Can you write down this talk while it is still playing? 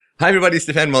Hi, everybody.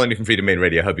 Stefan, Molyneux from Freedom Main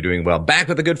Radio. Hope you're doing well. Back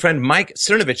with a good friend, Mike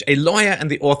Cernovich, a lawyer and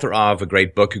the author of a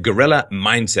great book, Guerrilla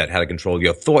Mindset, How to Control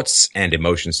Your Thoughts and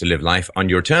Emotions to Live Life on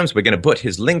Your Terms. We're going to put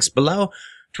his links below,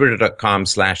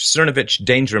 twitter.com/Cernovich,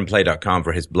 dangerandplay.com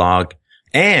for his blog,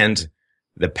 and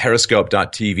the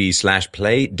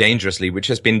periscope.tv/play dangerously, which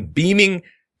has been beaming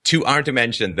to our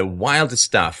dimension the wildest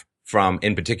stuff from,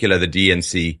 in particular, the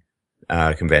DNC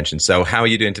convention. So how are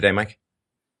you doing today, Mike?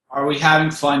 Are we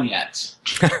having fun yet?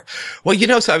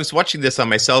 Well, so I was watching this on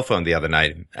my cell phone the other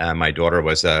night. My daughter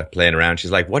was playing around. She's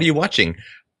like, "What are you watching?"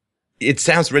 It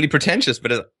sounds really pretentious,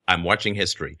 but I'm watching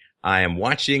history. I am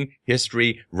watching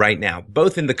history right now,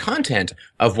 both in the content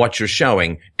of what you're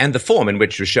showing and the form in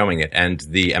which you're showing it. And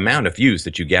the amount of views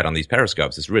that you get on these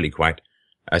periscopes is really quite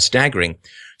staggering.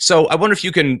 So I wonder if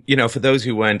you can, for those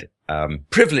who weren't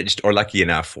privileged or lucky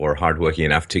enough or hardworking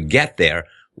enough to get there,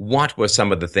 what were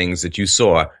some of the things that you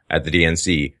saw at the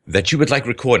DNC that you would like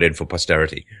recorded for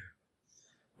posterity?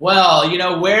 Well,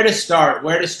 where to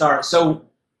start? So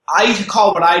I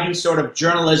call what I do sort of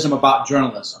journalism about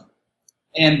journalism.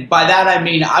 And by that I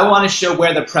mean I want to show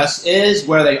where the press is,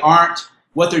 where they aren't,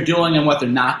 what they're doing and what they're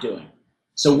not doing.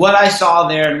 So what I saw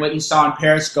there and what you saw on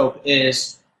Periscope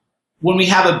is when we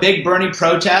have a big Bernie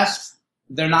protest,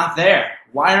 they're not there.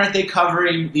 Why aren't they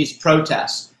covering these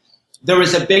protests? There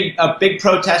was a big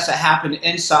protest that happened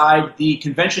inside the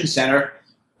convention center.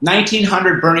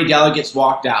 1,900 Bernie delegates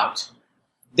walked out.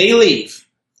 They leave.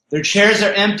 Their chairs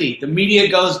are empty. The media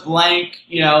goes blank.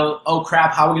 Oh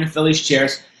crap, how are we going to fill these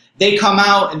chairs? They come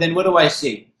out, and then what do I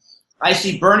see? I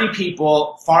see Bernie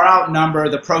people far outnumber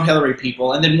the pro-Hillary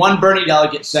people. And then one Bernie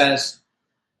delegate says,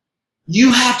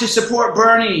 "You have to support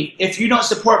Bernie. If you don't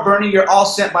support Bernie, you're all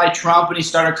sent by Trump." And he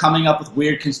started coming up with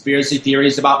weird conspiracy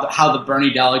theories about how the Bernie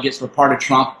delegates were part of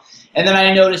Trump. And then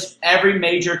I noticed every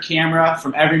major camera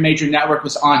from every major network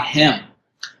was on him.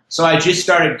 So I just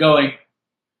started going,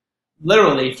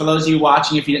 literally, for those of you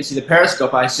watching, if you didn't see the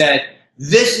Periscope, I said,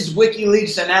 "This is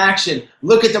WikiLeaks in action.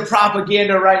 Look at the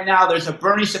propaganda right now. There's a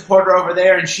Bernie supporter over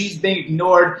there, and she's being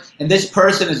ignored. And this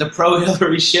person is a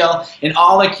pro-Hillary shill, and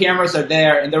all the cameras are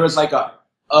there." And there was it's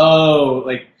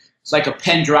like a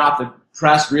pen drop. The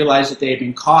press realized that they had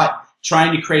been caught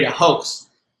trying to create a hoax.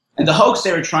 And the hoax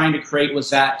they were trying to create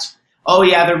was that, oh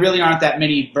yeah, there really aren't that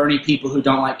many Bernie people who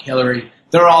don't like Hillary.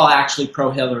 They're all actually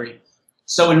pro-Hillary.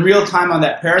 So in real time on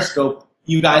that Periscope,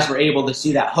 you guys were able to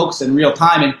see that hoax in real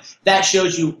time, and that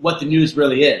shows you what the news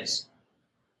really is.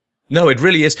 No, it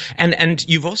really is. And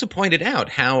you've also pointed out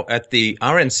how at the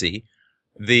RNC,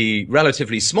 the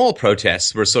relatively small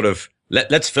protests were sort of,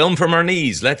 let's film from our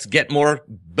knees, let's get more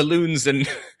balloons and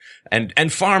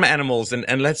farm animals,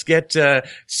 and let's get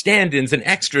stand-ins and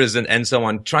extras and so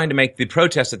on, trying to make the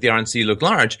protests at the RNC look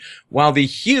large, while the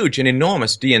huge and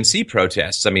enormous DNC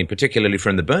protests, particularly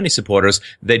from the Bernie supporters,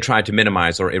 they tried to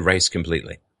minimize or erase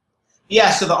completely.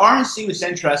 Yeah, so the RNC was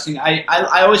interesting. I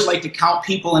always like to count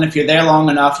people, and if you're there long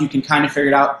enough, you can kind of figure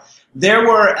it out. There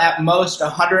were at most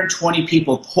 120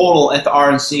 people total at the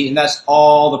RNC, and that's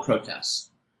all the protests.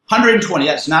 120,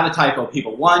 that's not a typo,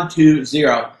 people.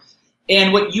 120.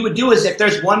 And what you would do is if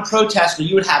there's one protester,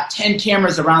 you would have 10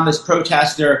 cameras around this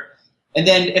protester. And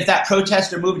then if that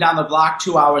protester moved down the block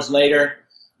 2 hours later,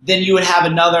 then you would have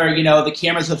another, the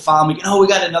cameras would follow me. Oh, we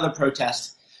got another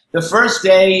protest. The first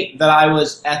day that I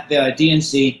was at the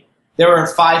DNC, there were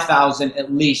 5,000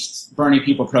 at least Bernie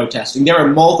people protesting. There were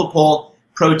multiple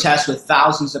protests with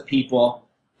thousands of people.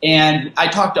 And I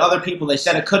talked to other people. They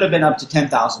said it could have been up to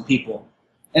 10,000 people.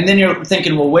 And then you're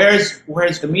thinking, well, where's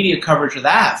the media coverage of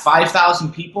that?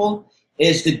 5,000 people?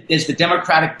 Is the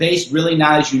Democratic base really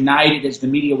not as united as the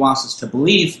media wants us to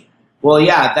believe? Well,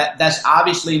 yeah, that's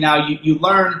obviously now you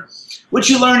learn. What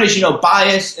you learn is,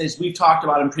 bias, as we've talked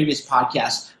about in previous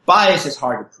podcasts, bias is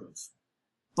hard to prove.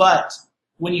 But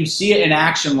when you see it in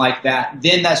action like that,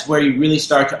 then that's where you really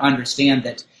start to understand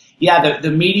that, yeah,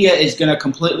 the media is going to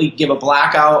completely give a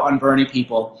blackout on Bernie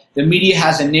people. The media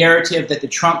has a narrative that the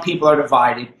Trump people are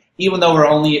divided, even though there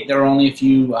are only a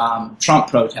few Trump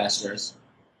protesters.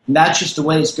 And that's just the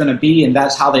way it's going to be, and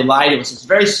that's how they lie to us. It's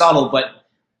very subtle, but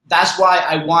that's why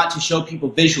I want to show people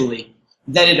visually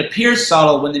that it appears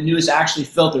subtle when the news actually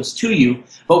filters to you.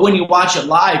 But when you watch it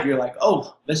live, you're like,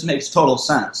 oh, this makes total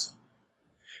sense.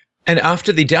 And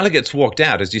after the delegates walked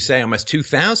out, as you say, almost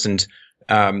 2,000,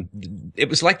 it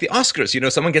was like the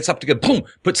Oscars, someone gets up to go, boom,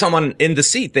 put someone in the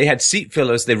seat. They had seat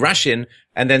fillers. They rush in,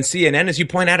 and then CNN, as you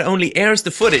point out, only airs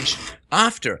the footage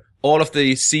after all of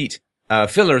the seat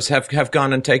fillers have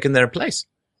gone and taken their place.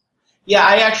 Yeah,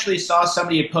 I actually saw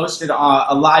somebody had posted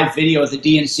a live video of the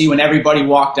DNC when everybody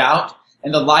walked out,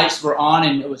 and the lights were on,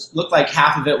 and looked like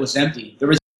half of it was empty. There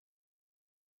was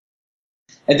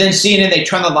And then CNN, they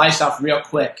turn the lights off real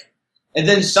quick. And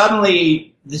then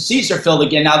suddenly the seats are filled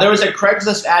again. Now, there was a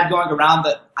Craigslist ad going around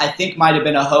that I think might have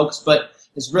been a hoax, but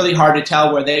it's really hard to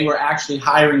tell, where they were actually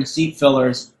hiring seat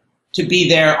fillers to be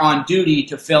there on duty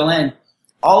to fill in.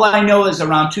 All I know is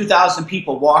around 2,000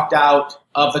 people walked out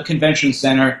of the convention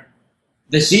center.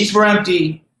 The seats were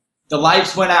empty. The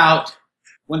lights went out.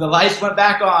 When the lights went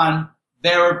back on,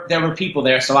 there were people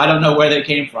there, so I don't know where they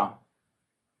came from.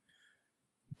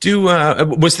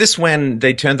 Was this when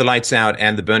they turned the lights out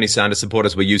and the Bernie Sanders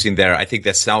supporters were using their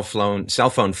cell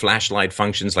phone flashlight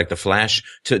functions, like the flash,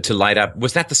 to light up?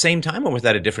 Was that the same time, or was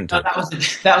that a different time? No,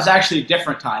 that was actually a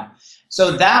different time.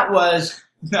 So that was,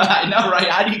 I know, right?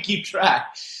 How do you keep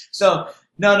track? So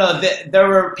there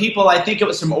were people, I think it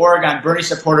was from Oregon, Bernie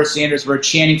supporters, Sanders, were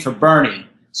chanting for Bernie.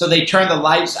 So they turned the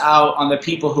lights out on the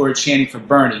people who were chanting for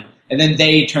Bernie, and then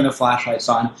they turned the flashlights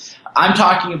on. I'm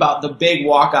talking about the big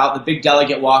walkout, the big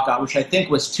delegate walkout, which I think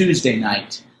was Tuesday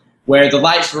night, where the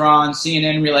lights were on.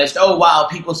 CNN realized, oh, wow,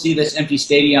 people see this empty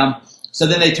stadium. So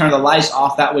then they turned the lights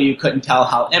off. That way you couldn't tell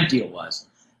how empty it was.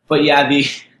 But yeah,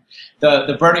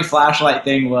 the Bernie flashlight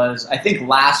thing was, I think,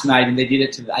 last night, and they did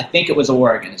it I think it was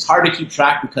Oregon. It's hard to keep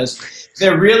track because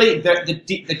they're really,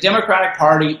 the Democratic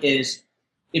Party is,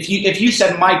 if you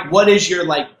said, Mike, what is your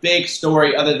big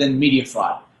story other than media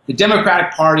fraud? The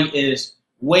Democratic Party is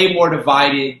way more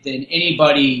divided than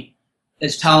anybody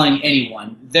is telling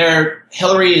anyone.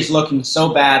 Hillary is looking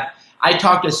so bad. I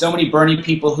talked to so many Bernie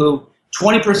people who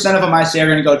 20% of them I say are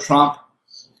going to go Trump.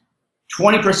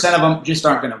 20% of them just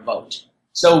aren't going to vote.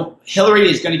 So Hillary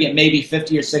is going to get maybe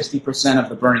 50 or 60% of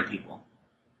the Bernie people.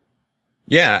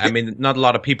 Yeah, I mean, not a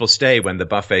lot of people stay when the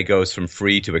buffet goes from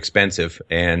free to expensive,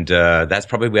 and that's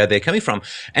probably where they're coming from.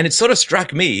 And it sort of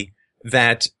struck me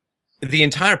that the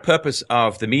entire purpose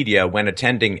of the media when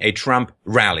attending a Trump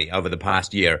rally over the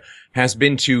past year has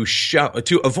been to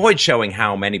avoid showing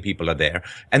how many people are there.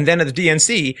 And then at the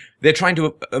DNC, they're trying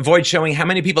to avoid showing how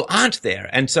many people aren't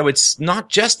there. And so it's not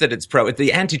just that it's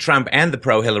the anti-Trump and the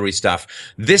pro-Hillary stuff.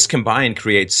 This combined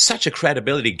creates such a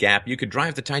credibility gap, you could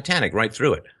drive the Titanic right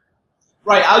through it.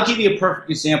 Right. I'll give you a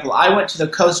perfect example. I went to the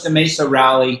Costa Mesa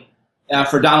rally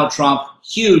for Donald Trump.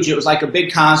 Huge. It was like a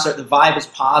big concert. The vibe is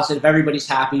positive. Everybody's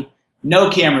happy.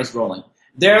 No cameras rolling.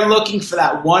 They're looking for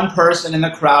that one person in the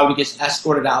crowd who gets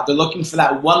escorted out. They're looking for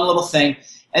that one little thing.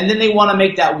 And then they want to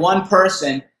make that one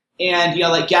person. And,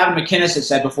 like Gavin McInnes had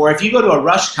said before, if you go to a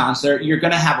Rush concert, you're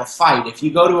going to have a fight. If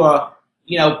you go to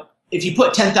if you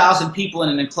put 10,000 people in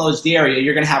an enclosed area,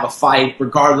 you're going to have a fight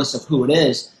regardless of who it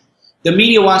is. The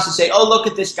media wants to say, oh, look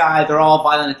at this guy. They're all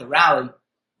violent at the rally.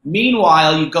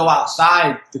 Meanwhile, you go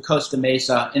outside the Costa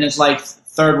Mesa, and it's like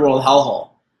third world hellhole.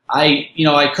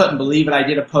 I couldn't believe it. I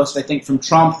did a post, I think, from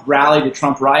Trump rally to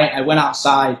Trump riot. I went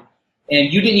outside,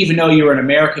 and you didn't even know you were in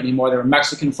America anymore. There were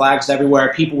Mexican flags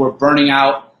everywhere. People were burning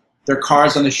out their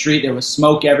cars on the street. There was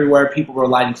smoke everywhere. People were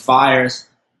lighting fires.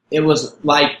 It was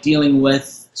like dealing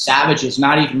with savages,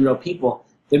 not even real people.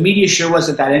 The media sure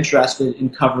wasn't that interested in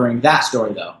covering that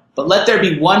story, though. But let there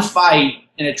be one fight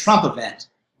in a Trump event.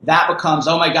 That becomes,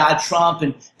 oh, my God, Trump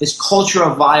and this culture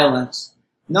of violence.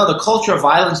 No, the culture of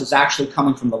violence is actually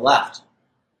coming from the left.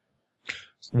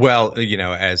 Well,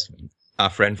 as our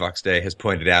friend Vox Day has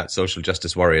pointed out, social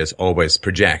justice warriors always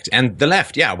project. And the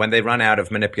left, yeah, when they run out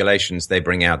of manipulations, they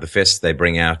bring out the fists, they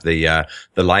bring out the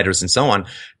lighters and so on.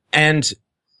 And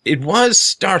it was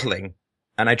startling.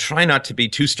 And I try not to be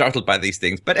too startled by these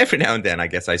things, but every now and then I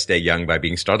guess I stay young by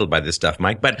being startled by this stuff,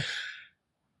 Mike. But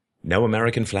no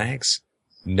American flags.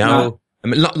 No. I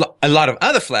mean, a lot of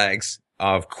other flags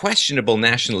of questionable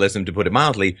nationalism, to put it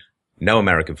mildly. No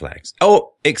American flags.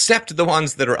 Oh, except the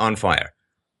ones that are on fire.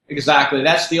 Exactly.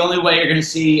 That's the only way you're going to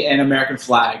see an American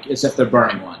flag is if they're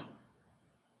burning one.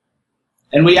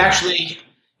 And we actually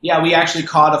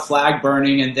caught a flag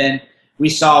burning, and then we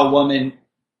saw a woman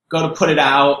go to put it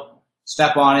out,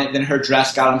 step on it, then her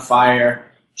dress got on fire.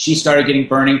 She started getting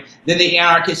burning. Then the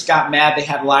anarchists got mad. They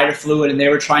had lighter fluid, and they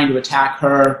were trying to attack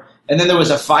her. And then there was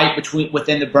a fight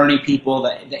within the Bernie people,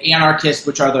 the anarchists,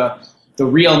 which are the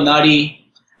real nutty.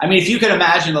 I mean, if you could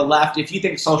imagine the left, if you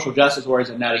think social justice warriors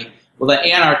are nutty, well, the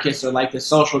anarchists are like the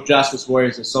social justice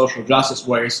warriors, the social justice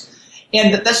warriors.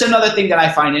 And that's another thing that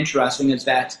I find interesting is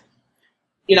that,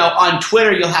 on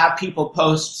Twitter you'll have people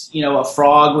post, a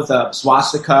frog with a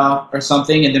swastika or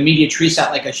something, and the media treats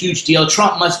that like a huge deal.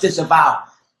 Trump must disavow.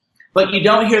 But you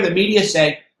don't hear the media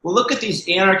say, well, look at these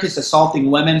anarchists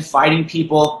assaulting women, fighting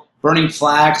people, burning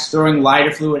flags, throwing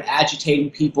lighter fluid, agitating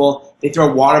people. They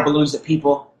throw water balloons at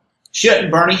people.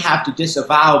 Shouldn't Bernie have to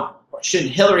disavow, or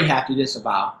shouldn't Hillary have to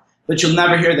disavow? But you'll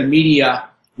never hear the media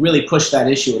really push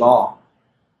that issue at all.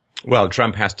 Well,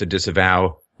 Trump has to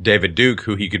disavow David Duke,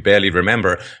 who he could barely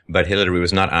remember, but Hillary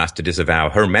was not asked to disavow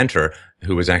her mentor,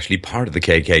 who was actually part of the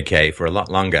KKK for a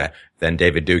lot longer than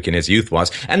David Duke in his youth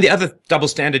was. And the other double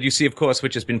standard you see, of course,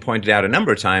 which has been pointed out a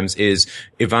number of times, is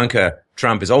Ivanka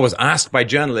Trump is always asked by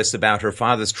journalists about her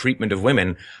father's treatment of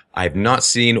women. I've not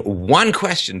seen one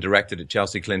question directed at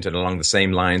Chelsea Clinton along the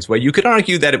same lines where you could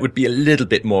argue that it would be a little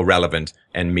bit more relevant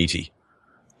and meaty.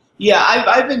 Yeah,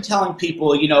 I've been telling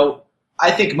people, I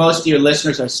think most of your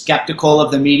listeners are skeptical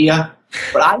of the media,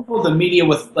 but I hold the media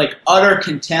with like utter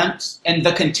contempt, and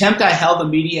the contempt I held the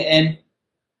media in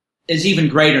is even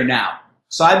greater now.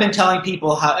 So I've been telling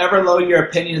people, however low your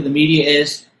opinion of the media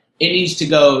is, it needs to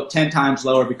go 10 times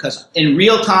lower, because in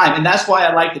real time, and that's why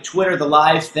I like the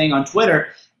live thing on Twitter,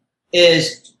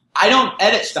 is I don't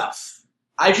edit stuff.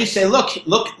 I just say, look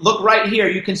right here.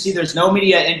 You can see there's no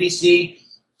media, NBC,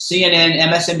 CNN,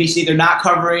 MSNBC, they're not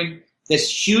covering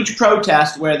this huge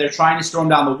protest where they're trying to storm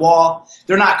down the wall.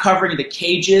 They're not covering the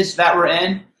cages that we're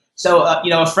in. So,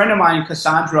 a friend of mine,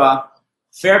 Cassandra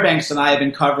Fairbanks, and I have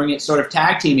been covering it, sort of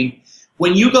tag teaming.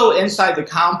 When you go inside the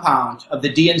compound of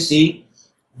the DNC,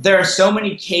 there are so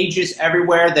many cages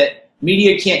everywhere that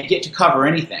media can't get to cover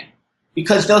anything,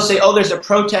 because they'll say, oh, there's a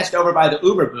protest over by the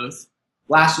Uber booth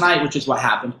last night, which is what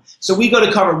happened. So we go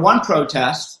to cover one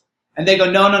protest, and they go,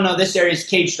 no, this area is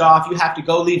caged off. You have to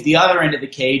go leave the other end of the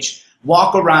cage,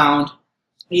 walk around.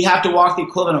 You have to walk the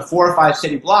equivalent of 4 or 5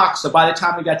 city blocks. So by the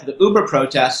time we got to the Uber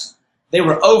protests, they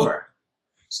were over,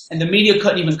 and the media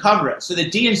couldn't even cover it. So the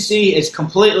DNC is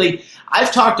completely.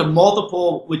 I've talked to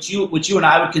multiple, which you and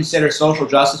I would consider social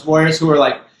justice warriors, who are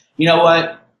like, you know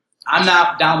what, I'm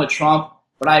not down with Trump,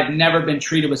 but I've never been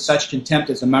treated with such contempt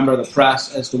as a member of the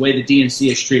press as the way the DNC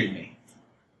has treated me.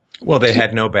 Well, they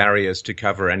had no barriers to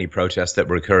cover any protests that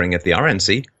were occurring at the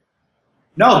RNC.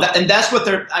 No, and that's what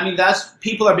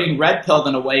people are being red-pilled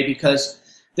in a way, because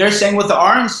they're saying with the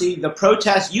RNC, the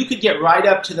protests, you could get right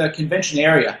up to the convention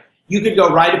area. You could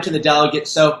go right up to the delegates.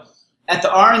 So at the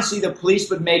RNC, the police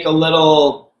would make a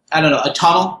little, a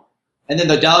tunnel, and then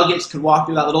the delegates could walk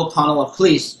through that little tunnel of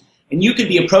police. And you could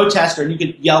be a protester, and you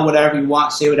could yell whatever you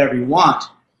want, say whatever you want.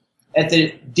 At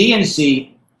the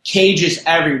DNC, cages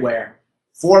everywhere,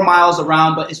 4 miles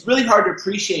around, but it's really hard to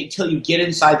appreciate until you get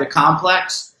inside the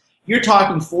complex. You're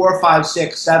talking 4, 5,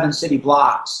 6, 7 city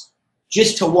blocks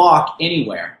just to walk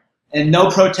anywhere, and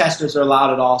no protesters are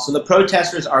allowed at all. So the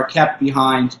protesters are kept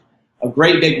behind a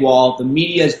great big wall. The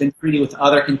media has been treated with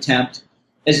utter contempt,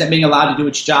 isn't being allowed to do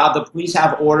its job. The police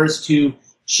have orders to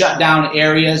shut down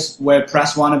areas where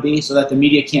press want to be so that the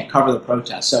media can't cover the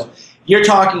protest. So you're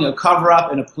talking a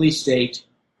cover-up in a police state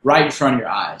right in front of your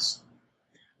eyes.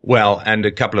 Well, and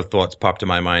a couple of thoughts popped to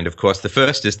my mind. Of course, the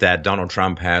first is that Donald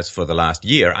Trump has, for the last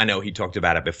year, I know he talked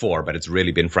about it before, but it's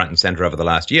really been front and center over the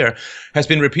last year, has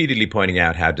been repeatedly pointing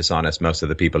out how dishonest most of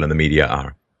the people in the media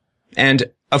are. And,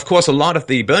 of course, a lot of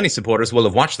the Bernie supporters will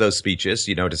have watched those speeches,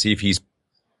 to see if he's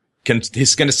going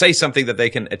to say something that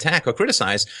they can attack or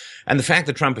criticize. And the fact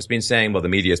that Trump has been saying, well, the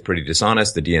media is pretty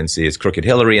dishonest, the DNC is crooked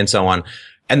Hillary, and so on,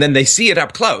 and then they see it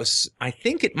up close, I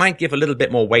think it might give a little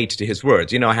bit more weight to his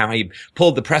words. You know, how he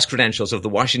pulled the press credentials of the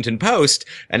Washington Post,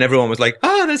 and everyone was like,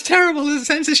 oh, that's terrible, this is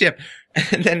censorship.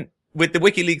 And then with the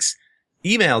WikiLeaks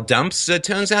email dumps,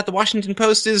 turns out the Washington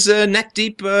Post is neck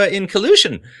deep in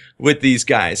collusion with these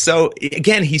guys. So,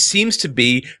 again, he seems to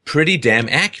be pretty damn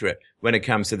accurate when it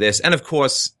comes to this. And, of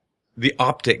course, the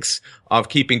optics of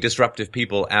keeping disruptive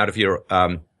people out of your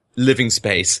living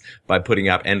space by putting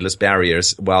up endless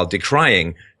barriers while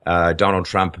decrying Donald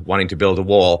Trump wanting to build a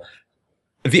wall.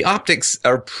 The optics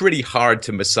are pretty hard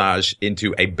to massage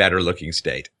into a better looking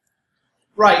state.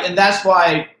 Right. And that's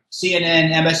why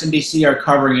CNN, MSNBC are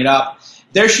covering it up.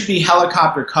 There should be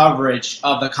helicopter coverage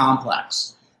of the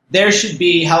complex. There should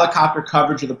be helicopter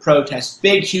coverage of the protests,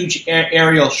 big, huge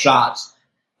aerial shots.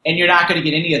 And you're not going to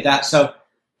get any of that. So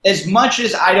as much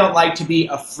as I don't like to be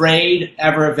afraid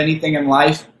ever of anything in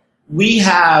life, we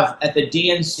have at the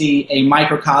DNC a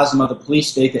microcosm of the police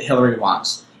state that Hillary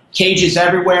wants. Cages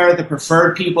everywhere, the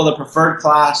preferred people, the preferred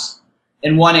class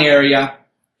in one area,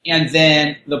 and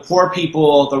then the poor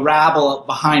people, the rabble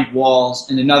behind walls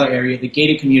in another area, the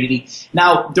gated community.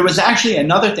 Now, there was actually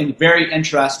another thing very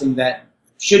interesting that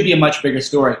should be a much bigger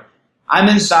story. I'm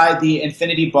inside the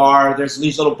Infinity Bar. There's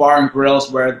these little bar and grills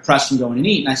where the press can go in and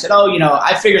eat. And I said,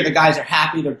 I figure the guys are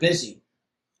happy, they're busy.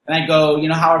 And I go,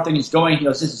 how are things going? He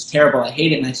goes, this is terrible, I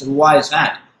hate it. And I said, well, why is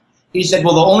that? He said,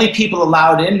 well, the only people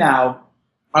allowed in now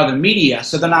are the media,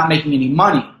 so they're not making any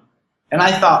money. And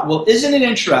I thought, well, isn't it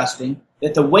interesting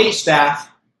that the wait staff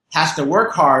has to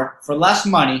work hard for less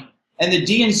money, and the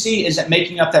DNC isn't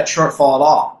making up that shortfall at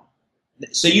all?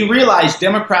 So you realize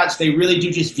Democrats, they really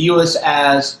do just view us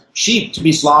as sheep to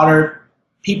be slaughtered,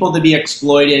 people to be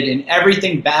exploited, and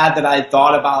everything bad that I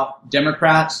thought about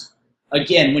Democrats.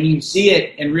 Again, when you see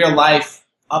it in real life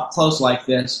up close like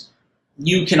this,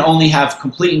 you can only have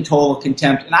complete and total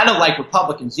contempt. And I don't like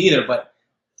Republicans either, but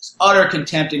it's utter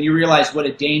contempt, and you realize what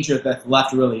a danger that the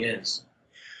left really is.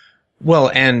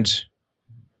 Well, and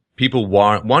people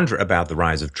wonder about the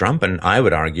rise of Trump, and I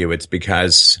would argue it's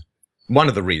because one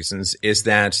of the reasons is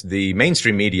that the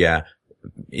mainstream media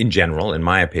in general, in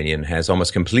my opinion, has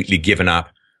almost completely given up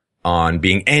on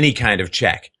being any kind of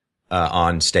check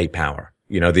on state power.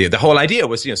 You know, the whole idea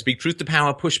was, speak truth to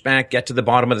power, push back, get to the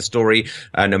bottom of the story,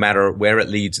 no matter where it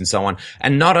leads and so on.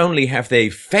 And not only have they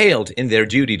failed in their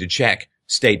duty to check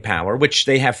state power, which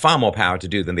they have far more power to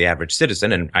do than the average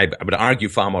citizen, and I would argue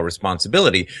far more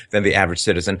responsibility than the average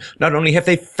citizen. Not only have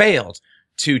they failed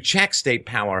to check state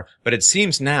power, but it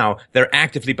seems now they're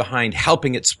actively behind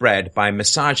helping it spread by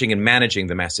massaging and managing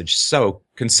the message so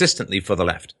consistently for the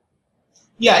left.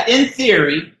 Yeah, in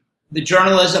theory, the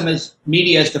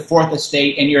media is the fourth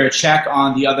estate, and you're a check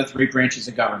on the other three branches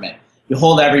of government. You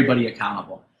hold everybody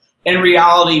accountable. In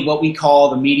reality, what we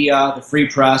call the media, the free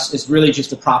press, is really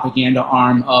just a propaganda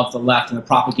arm of the left and the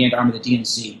propaganda arm of the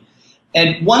DNC.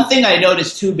 And one thing I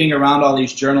noticed, too, being around all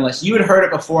these journalists, you had heard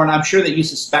it before, and I'm sure that you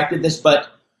suspected this, but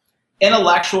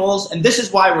intellectuals, and this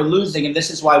is why we're losing, and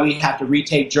this is why we have to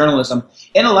retake journalism,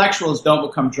 intellectuals don't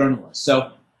become journalists.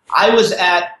 So I was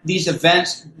at these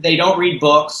events, they don't read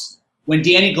books. When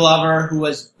Danny Glover, who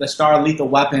was the star of Lethal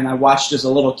Weapon, I watched as a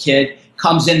little kid,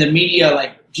 comes in, the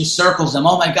media just circles them.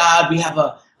 Oh my God, we have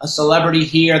a celebrity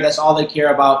here. That's all they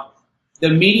care about. The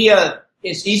media,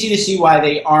 it's easy to see why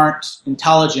they aren't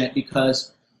intelligent,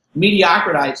 because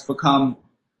mediocrites become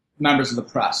members of the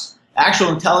press. Actual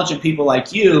intelligent people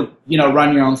like you,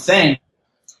 run your own thing.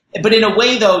 But in a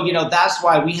way, though, that's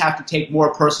why we have to take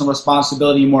more personal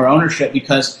responsibility, more ownership,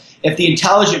 because if the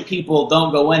intelligent people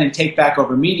don't go in and take back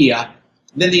over media,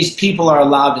 then these people are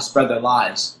allowed to spread their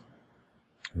lies.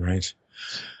 Right.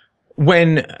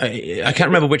 When, I can't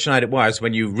remember which night it was,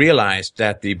 when you realized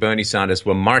that the Bernie Sanders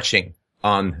were marching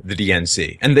on the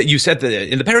DNC, and that you said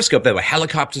that in the Periscope there were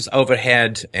helicopters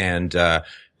overhead, and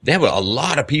there were a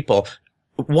lot of people.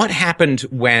 What happened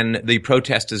when the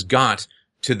protesters got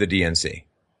to the DNC?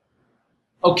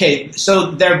 Okay,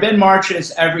 so there have been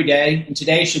marches every day, and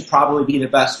today should probably be the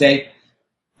best day.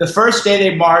 The first day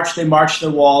they march to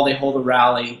the wall, they hold a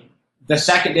rally. The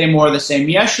second day, more of the same.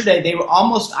 Yesterday, they were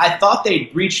I thought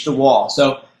they'd breached the wall.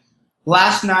 So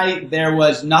last night, there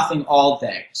was nothing all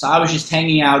day. So I was just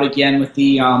hanging out again with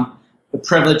the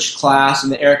privileged class in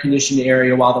the air-conditioned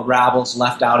area while the rabbles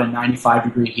left out in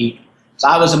 95-degree heat. So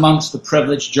I was amongst the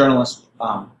privileged journalist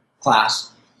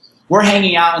class. We're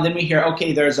hanging out, and then we hear,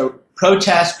 okay, there's a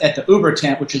protest at the Uber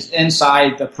tent, which is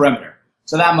inside the perimeter.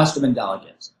 So that must have been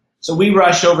delegates. So we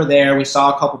rush over there. We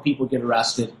saw a couple people get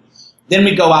arrested. Then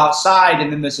we go outside,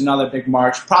 and then there's another big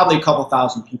march, probably a couple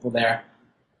thousand people there.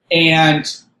 And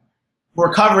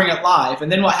we're covering it live.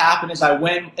 And then what happened is I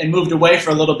went and moved away for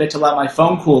a little bit to let my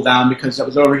phone cool down because it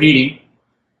was overheating.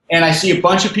 And I see a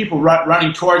bunch of people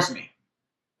running towards me.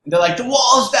 And they're like, the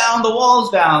wall's down, the wall's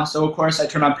down. So, of course, I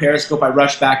turn on Periscope. I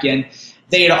rush back in.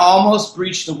 They had almost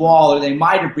breached the wall, or they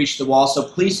might have breached the wall. So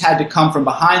police had to come from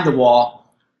behind the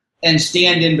wall and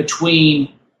stand in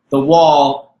between the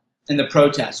wall and the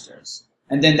protesters.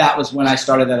 And then that was when I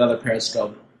started that other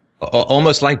Periscope.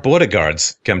 Almost like border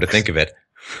guards, come to think of it.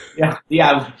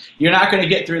 Yeah, you're not going to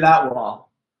get through that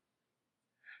wall.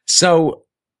 So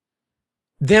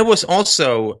there was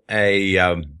also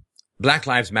a Black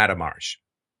Lives Matter march.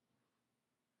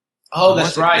 Oh,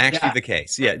 that's right. Actually, the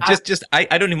case. Yeah,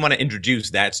 I don't even want to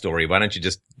introduce that story. Why don't you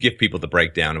just give people the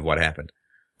breakdown of what happened?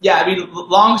 Yeah, I mean,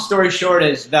 long story short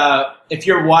is if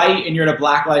you're white and you're at a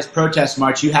Black Lives protest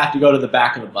march, you have to go to the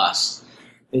back of the bus.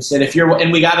 They said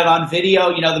and we got it on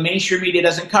video. The mainstream media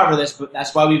doesn't cover this, but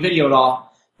that's why we videoed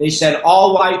all. They said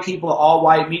all white people, all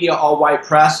white media, all white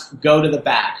press, go to the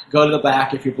back. Go to the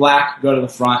back. If you're black, go to the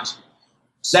front.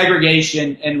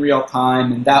 Segregation in real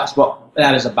time, and that's what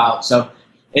that is about. So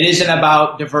it isn't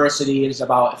about diversity. It is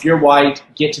about if you're white,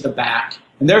 get to the back.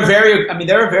 And they're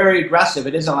very aggressive.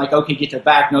 It isn't like, okay, get to the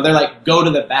back. No, they're like, go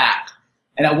to the back.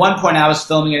 And at one point I was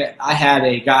filming it. I had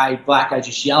a black guy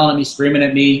just yelling at me, screaming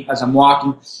at me as I'm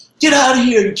walking. Get out of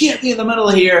here. You can't be in the middle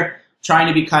of here. Trying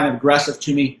to be kind of aggressive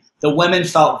to me. The women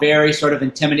felt very sort of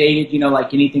intimidated,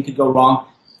 like anything could go wrong.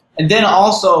 And then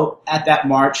also at that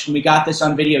march, and we got this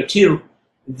on video too,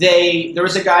 there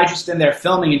was a guy just in there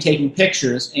filming and taking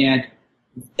pictures, and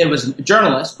it was a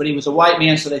journalist, but he was a white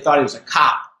man, so they thought he was a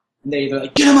cop. And they're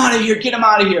like, get him out of here, get him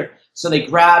out of here. So they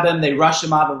grab him, they rush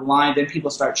him out of the line, then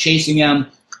people start chasing him.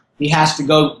 He has to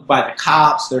go by the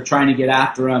cops. They're trying to get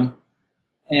after him.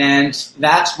 And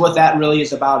that's what that really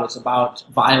is about. It's about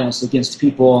violence against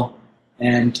people.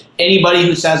 And anybody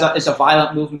who says it's a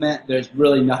violent movement, there's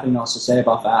really nothing else to say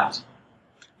about that.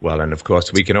 Well, and of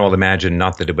course, we can all imagine,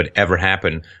 not that it would ever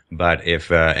happen, but if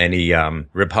any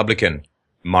Republican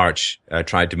march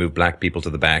tried to move black people to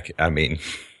the back, I mean,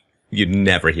 you'd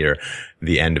never hear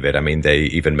the end of it. I mean, they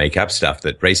even make up stuff,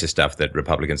 that racist stuff that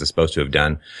Republicans are supposed to have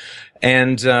done.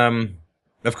 And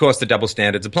of course, the double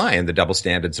standards apply, and the double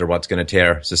standards are what's going to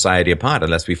tear society apart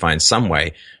unless we find some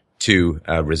way to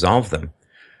resolve them.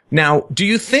 Now, do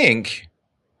you think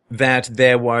that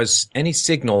there was any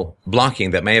signal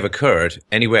blocking that may have occurred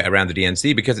anywhere around the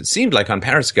DNC? Because it seemed like on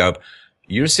Periscope,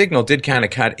 your signal did kind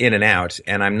of cut in and out,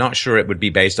 and I'm not sure it would be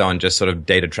based on just sort of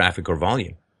data traffic or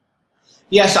volume.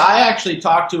 Yes, I actually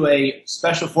talked to a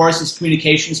Special Forces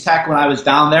communications tech when I was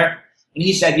down there, and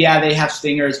he said, yeah, they have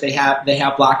stingers, they have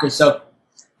blockers. So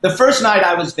the first night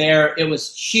I was there, it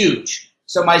was huge.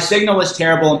 So my signal was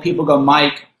terrible, and people go,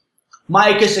 Mike,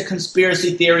 it's a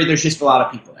conspiracy theory, there's just a lot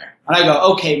of people there. And I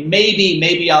go, okay,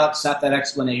 maybe I'll accept that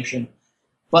explanation.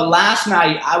 But last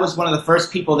night, I was one of the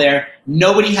first people there.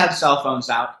 Nobody had cell phones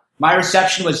out. My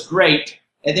reception was great.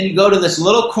 And then you go to this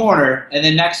little corner, and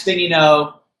then next thing you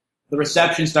know, the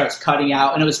reception starts cutting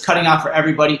out, and it was cutting out for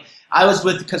everybody. I was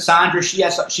with Cassandra.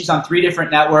 She's on 3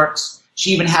 different networks.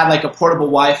 She even had like a portable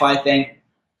Wi-Fi thing.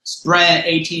 Sprint,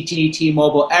 AT&T,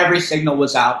 T-Mobile, every signal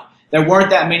was out. There weren't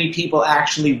that many people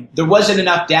actually. There wasn't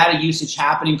enough data usage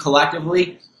happening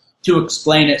collectively to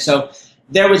explain it. So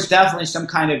there was definitely some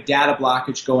kind of data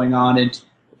blockage going on. And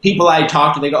people I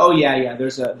talked to, they go, oh, yeah,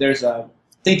 there's a,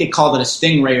 I think they called it a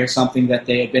stingray or something that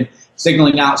they had been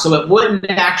signaling out. So it wouldn't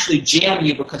actually jam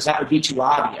you because that would be too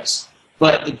obvious.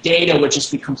 But the data would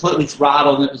just be completely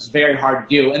throttled, and it was very hard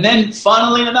to do. And then,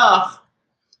 funnily enough,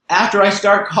 after I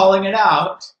start calling it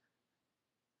out,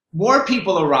 more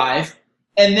people arrive,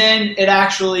 and then it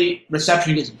actually,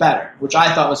 reception gets better, which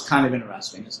I thought was kind of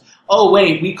interesting. It's, oh,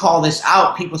 wait, we call this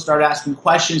out. People start asking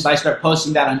questions. I start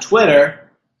posting that on Twitter.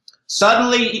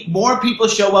 Suddenly, more people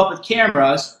show up with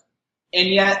cameras, and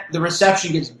yet the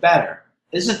reception gets better.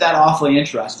 Isn't that awfully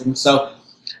interesting? So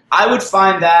I would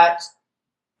find that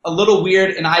a little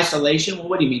weird in isolation. Well,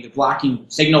 what do you mean? They're blocking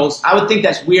signals. I would think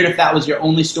that's weird if that was your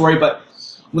only story, but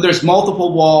when there's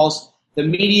multiple walls, the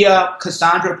media,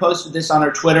 Cassandra posted this on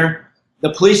her Twitter.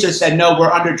 The police have said, no,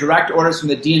 we're under direct orders from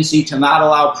the DNC to not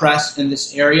allow press in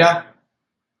this area.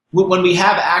 When we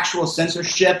have actual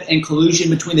censorship and collusion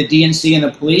between the DNC and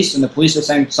the police are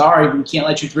saying, sorry, we can't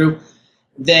let you through,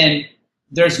 then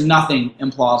there's nothing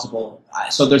implausible.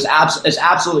 So it's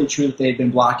absolutely true that they've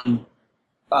been blocking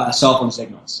cell phone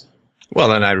signals.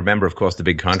 Well, and I remember, of course, the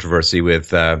big controversy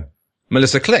with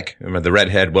Melissa Click, remember the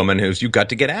redhead woman who's, you've got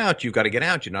to get out, you're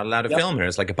not allowed to film here,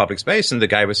 it's like a public space. And the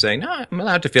guy was saying, no, I'm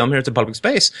allowed to film here, it's a public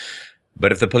space.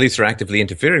 But if the police are actively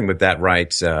interfering with that right,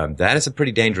 that is a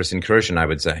pretty dangerous incursion, I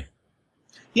would say.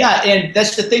 Yeah, and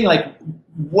that's the thing, like,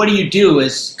 what do you do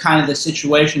is kind of the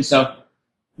situation. So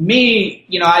me,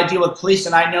 I deal with police,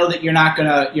 and I know that you're not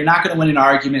gonna win an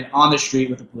argument on the street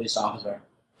with a police officer,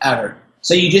 ever.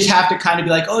 So you just have to kind of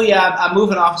be like, oh yeah, I'm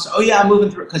moving, officer. Oh yeah, I'm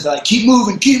moving through, because they're like, keep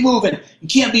moving. You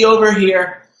can't be over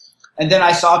here. And then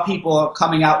I saw people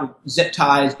coming out with zip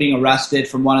ties being arrested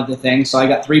from one of the things. So I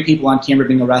got 3 people on camera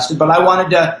being arrested. But I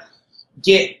wanted to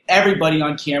get everybody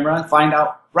on camera and find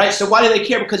out, right, so why do they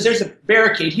care? Because there's a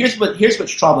barricade. Here's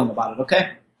what's troubling about it,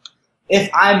 okay?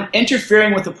 If I'm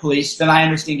interfering with the police, then I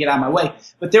understand, get out of my way.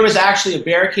 But there was actually a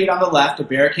barricade on the left, a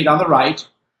barricade on the right.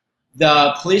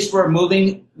 The police were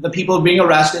moving the people being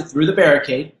arrested through the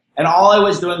barricade, and all I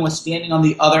was doing was standing on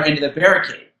the other end of the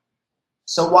barricade.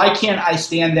 So why can't I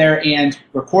stand there and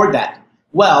record that?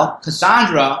 Well,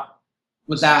 Cassandra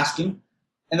was asking,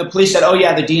 and the police said, oh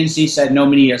yeah, the DNC said no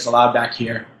media is allowed back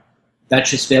here. That's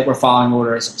just it, we're following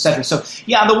orders, etc. So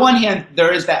yeah, on the one hand,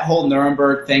 there is that whole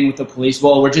Nuremberg thing with the police.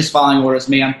 Well, we're just following orders,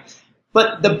 man.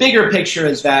 But the bigger picture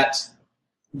is that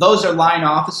those are line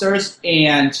officers,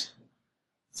 and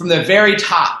from the very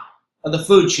top of the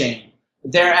food chain,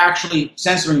 they're actually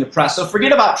censoring the press. So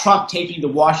forget about Trump taking the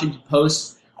Washington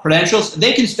Post credentials.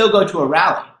 They can still go to a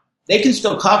rally. They can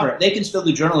still cover it. They can still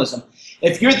do journalism.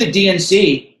 If you're the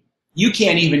DNC, you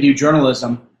can't even do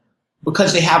journalism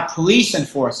because they have police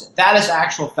enforce it. That is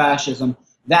actual fascism.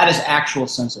 That is actual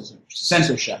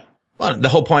censorship. Well, the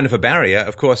whole point of a barrier,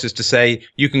 of course, is to say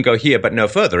you can go here but no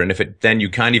further. And if then you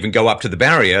can't even go up to the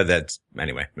barrier,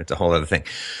 anyway, it's a whole other thing.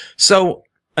 So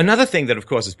another thing that, of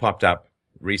course, has popped up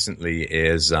recently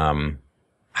is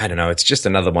I don't know. It's just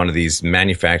another one of these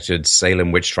manufactured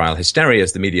Salem witch trial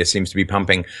hysterias the media seems to be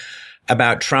pumping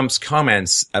about Trump's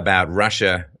comments about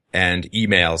Russia and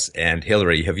emails and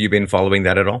Hillary. Have you been following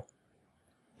that at all?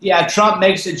 Yeah, Trump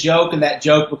makes a joke and that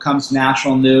joke becomes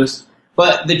national news.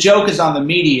 But the joke is on the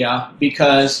media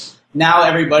because now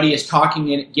everybody is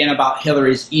talking again about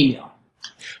Hillary's email.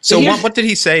 So what did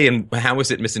he say and how was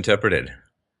it misinterpreted?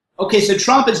 Okay, so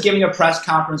Trump is giving a press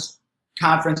conference,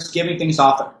 giving things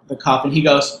off the cuff, and he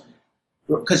goes,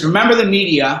 because remember the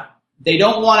media, they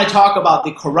don't want to talk about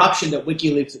the corruption that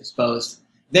WikiLeaks exposed.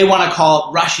 They want to call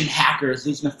it Russian hackers,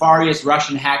 these nefarious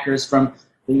Russian hackers from,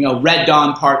 Red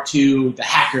Dawn Part 2, the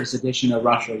hackers edition of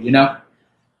Russia,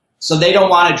 So they don't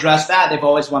want to address that. They've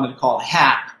always wanted to call it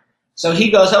hack. So he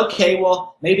goes, okay,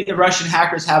 well, maybe the Russian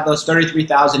hackers have those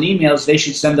 33,000 emails. They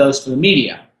should send those to the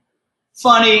media.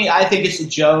 Funny, I think it's a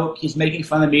joke. He's making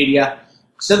fun of the media.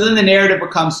 So then the narrative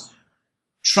becomes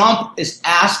Trump is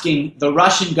asking the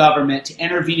Russian government to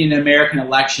intervene in an American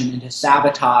election and to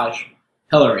sabotage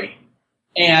Hillary.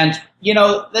 And,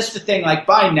 that's the thing. Like,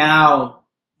 by now,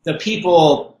 the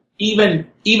people, even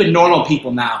normal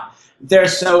people now, they're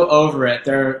so over it.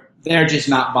 They're just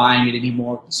not buying it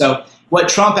anymore. So what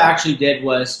Trump actually did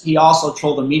was he also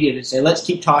told the media to say, let's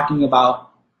keep talking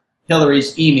about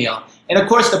Hillary's email. And, of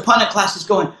course, the pundit class is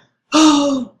going,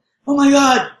 oh my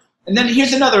God. And then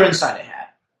here's another insight I had.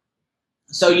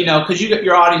 So, because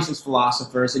your audience is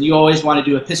philosophers, and you always want to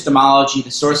do epistemology, the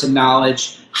source of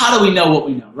knowledge. How do we know what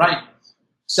we know, right?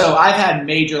 So I've had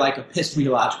major,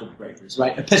 epistemological breakthroughs,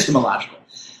 right? Epistemological.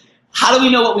 How do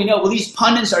we know what we know? Well, these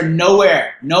pundits are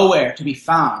nowhere to be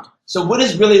found. So what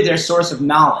is really their source of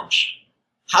knowledge?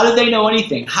 How do they know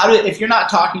anything? If you're not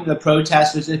talking to the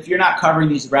protesters, if you're not covering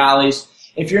these rallies,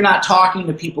 if you're not talking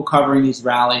to people covering these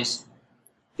rallies,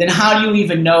 then how do you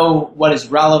even know what is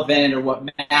relevant or what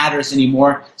matters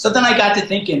anymore? So then I got to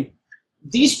thinking,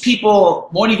 these people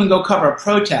won't even go cover a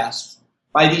protest.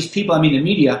 By these people, I mean the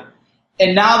media.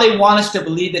 And now they want us to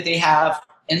believe that they have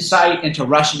insight into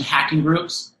Russian hacking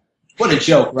groups. What a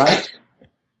joke, right?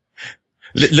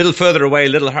 Little further away, a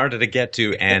little harder to get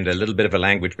to, and a little bit of a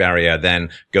language barrier than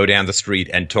go down the street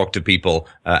and talk to people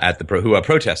who are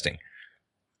protesting.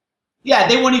 Yeah,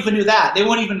 they won't even do that. They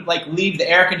won't even leave the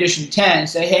air-conditioned tent and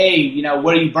say, hey,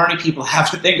 what do you Bernie people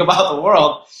have to think about the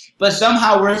world? But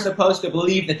somehow we're supposed to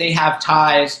believe that they have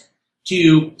ties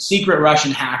to secret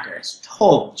Russian hackers.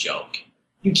 Total joke.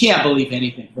 You can't believe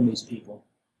anything from these people.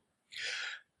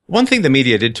 One thing the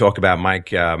media did talk about,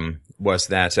 Mike, was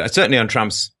that certainly on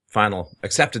Trump's final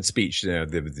accepted speech,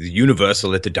 the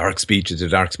universal, it's a dark speech,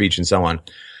 and so on.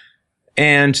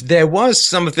 And there was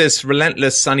some of this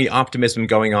relentless, sunny optimism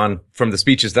going on from the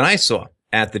speeches that I saw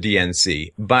at the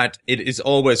DNC. But it is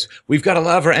always, we've got to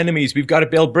love our enemies, we've got to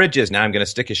build bridges. Now I'm going to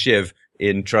stick a shiv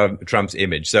in Trump's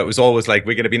image. So it was always like,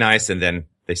 we're going to be nice. And then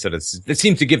they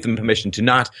seemed to give them permission to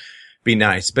not be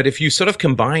nice. But if you sort of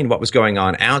combine what was going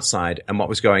on outside and what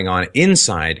was going on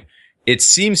inside, it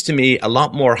seems to me a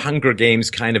lot more Hunger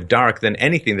Games kind of dark than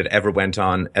anything that ever went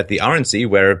on at the RNC,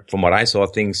 where, from what I saw,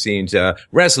 things seemed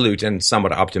resolute and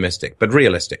somewhat optimistic, but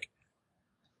realistic.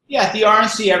 Yeah, at the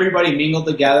RNC, everybody mingled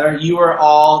together. At the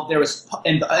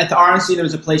RNC, there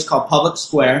was a place called Public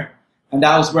Square, and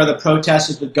that was where the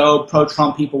protesters would go,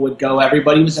 pro-Trump people would go.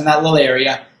 Everybody was in that little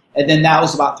area. And then that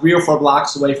was about 3 or 4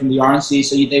 blocks away from the RNC.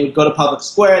 So they would go to Public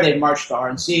Square, they'd march to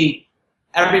RNC.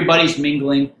 Everybody's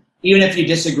mingling. Even if you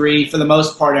disagree, for the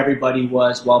most part, everybody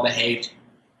was well-behaved.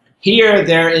 Here,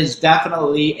 there is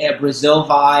definitely a Brazil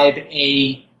vibe,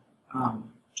 a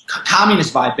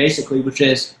communist vibe, basically, which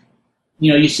is,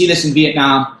 you see this in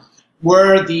Vietnam.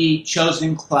 We're the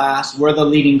chosen class, we're the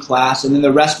leading class, and then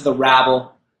the rest of the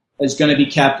rabble is going to be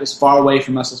kept as far away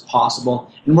from us as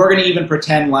possible. And we're going to even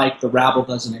pretend like the rabble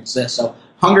doesn't exist. So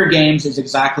Hunger Games is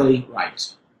exactly right.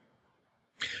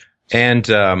 And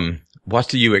what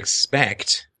do you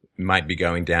expect might be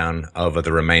going down over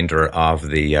the remainder of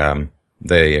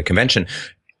the convention?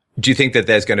 Do you think that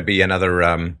there's going to be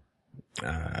another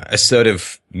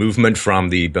assertive movement from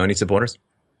the Bernie supporters?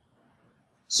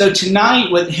 So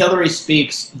tonight, when Hillary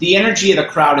speaks, the energy of the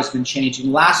crowd has been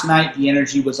changing. Last night, the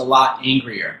energy was a lot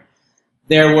angrier.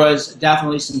 There was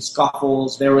definitely some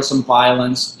scuffles, there was some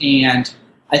violence, and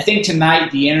I think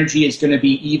tonight the energy is going to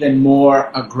be even more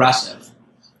aggressive.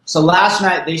 So last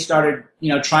night they started,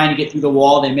 trying to get through the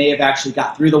wall. They may have actually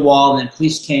got through the wall, and then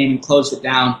police came and closed it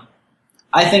down.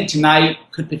 I think tonight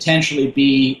could potentially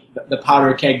be the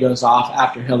powder keg goes off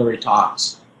after Hillary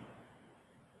talks.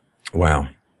 Wow.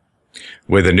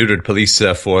 With a neutered police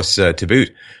force to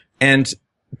boot. And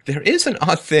there is an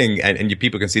odd thing, and you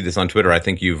people can see this on Twitter. I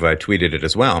think you've tweeted it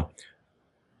as well.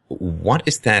 what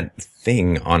is that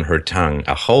thing on her tongue?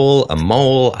 A hole, a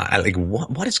mole? Like,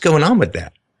 what is going on with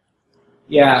that?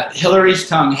 Yeah, Hillary's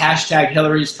tongue, hashtag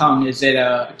Hillary's tongue. Is it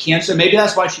a cancer? Maybe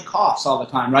that's why she coughs all the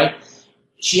time, right?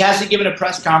 She hasn't given a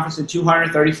press conference in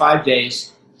 235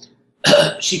 days.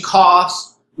 She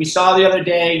coughs. We saw the other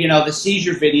day, the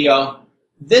seizure video.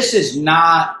 This is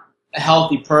not a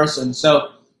healthy person.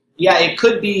 So, yeah, it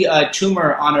could be a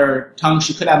tumor on her tongue.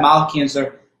 She could have mouth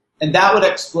cancer. And that would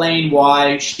explain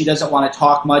why she doesn't want to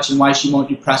talk much and why she won't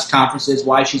do press conferences,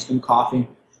 why she's been coughing.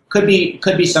 Could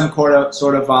be some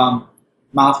sort of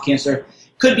mouth cancer.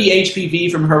 Could be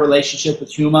HPV from her relationship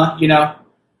with Huma.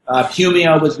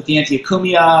 Humia was with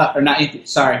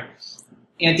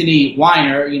Anthony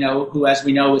Weiner, who, as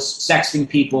we know, was sexting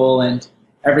people and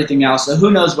everything else. So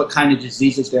who knows what kind of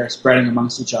diseases they're spreading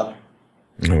amongst each other.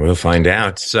 We'll find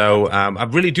out. So I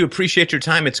really do appreciate your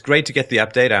time. It's great to get the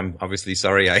update. I'm obviously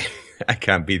sorry I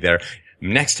can't be there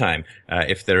next time.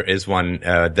 If there is one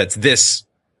that's this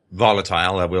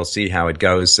volatile, we'll see how it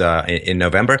goes in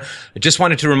November. I just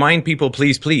wanted to remind people,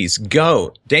 please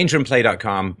go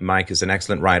dangerandplay.com. Mike is an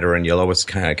excellent writer, and you'll always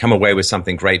come away with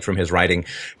something great from his writing.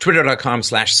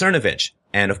 Twitter.com/Cernovich.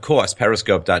 And of course,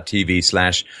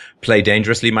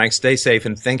 periscope.tv/playdangerously. Mike, stay safe,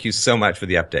 and thank you so much for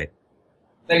the update.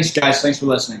 Thanks, guys. Thanks for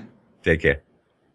listening. Take care.